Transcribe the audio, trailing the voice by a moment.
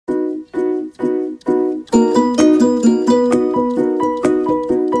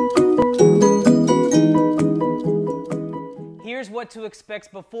what to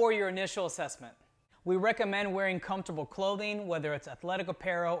expect before your initial assessment. We recommend wearing comfortable clothing, whether it's athletic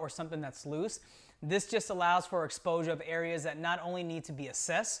apparel or something that's loose. This just allows for exposure of areas that not only need to be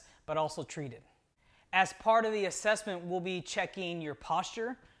assessed, but also treated. As part of the assessment, we'll be checking your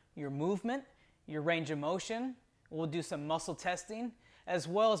posture, your movement, your range of motion. We'll do some muscle testing, as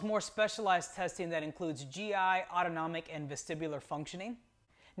well as more specialized testing that includes GI, autonomic, and vestibular functioning.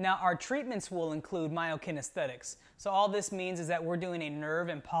 Now, our treatments will include myokinesthetics. So all this means is that we're doing a nerve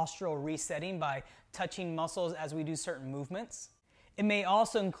and postural resetting by touching muscles as we do certain movements. It may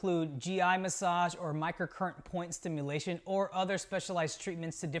also include GI massage or microcurrent point stimulation or other specialized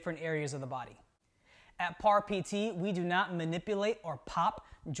treatments to different areas of the body. At Parr PT, we do not manipulate or pop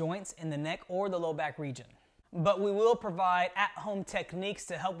joints in the neck or the low back region, but we will provide at-home techniques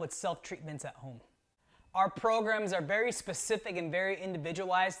to help with self-treatments at home. Our programs are very specific and very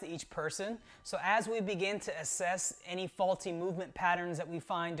individualized to each person, so as we begin to assess any faulty movement patterns that we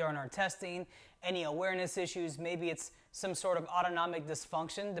find during our testing, any awareness issues, maybe it's some sort of autonomic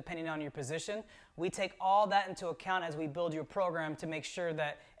dysfunction depending on your position, we take all that into account as we build your program to make sure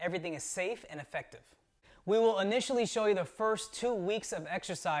that everything is safe and effective. We will initially show you the first 2 weeks of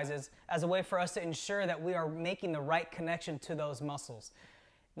exercises as a way for us to ensure that we are making the right connection to those muscles.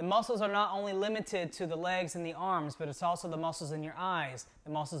 The muscles are not only limited to the legs and the arms, but it's also the muscles in your eyes,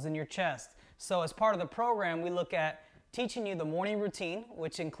 the muscles in your chest. So as part of the program, we look at teaching you the morning routine,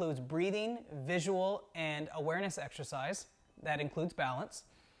 which includes breathing, visual, and awareness exercise. That includes balance.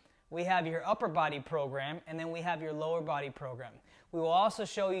 We have your upper body program, and then we have your lower body program. We will also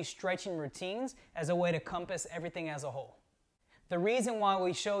show you stretching routines as a way to compass everything as a whole. The reason why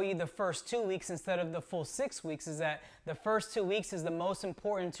we show you the first 2 weeks instead of the full 6 weeks is that the first 2 weeks is the most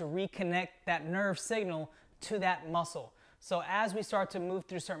important to reconnect that nerve signal to that muscle. So as we start to move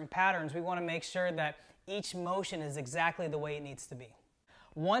through certain patterns, we want to make sure that each motion is exactly the way it needs to be.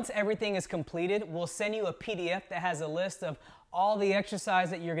 Once everything is completed, we'll send you a PDF that has a list of all the exercise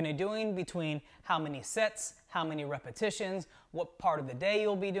that you're going to be doing between how many sets, how many repetitions, what part of the day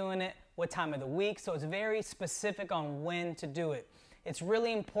you'll be doing it, what time of the week. So it's very specific on when to do it. It's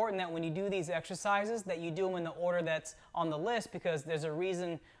really important that when you do these exercises that you do them in the order that's on the list, because there's a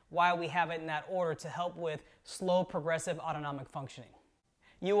reason why we have it in that order to help with slow progressive autonomic functioning.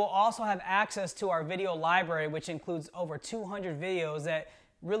 You will also have access to our video library, which includes over 200 videos that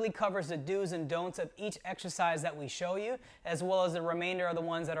really covers the do's and don'ts of each exercise that we show you, as well as the remainder of the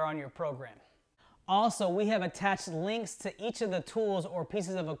ones that are on your program. Also, we have attached links to each of the tools or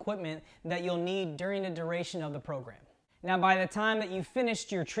pieces of equipment that you'll need during the duration of the program. Now, by the time that you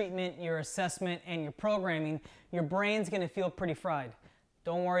finished your treatment, your assessment, and your programming, your brain's going to feel pretty fried.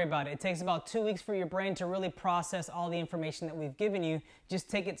 Don't worry about it. It takes about 2 weeks for your brain to really process all the information that we've given you. Just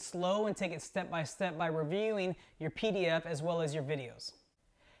take it slow and take it step by reviewing your PDF as well as your videos.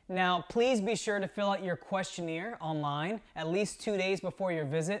 Now, please be sure to fill out your questionnaire online at least 2 days before your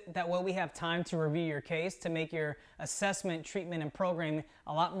visit. That way we have time to review your case to make your assessment, treatment, and programming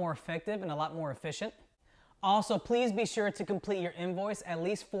a lot more effective and a lot more efficient. Also, please be sure to complete your invoice at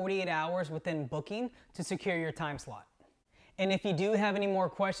least 48 hours within booking to secure your time slot. And if you do have any more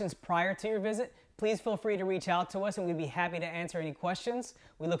questions prior to your visit, please feel free to reach out to us and we'd be happy to answer any questions.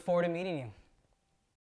 We look forward to meeting you.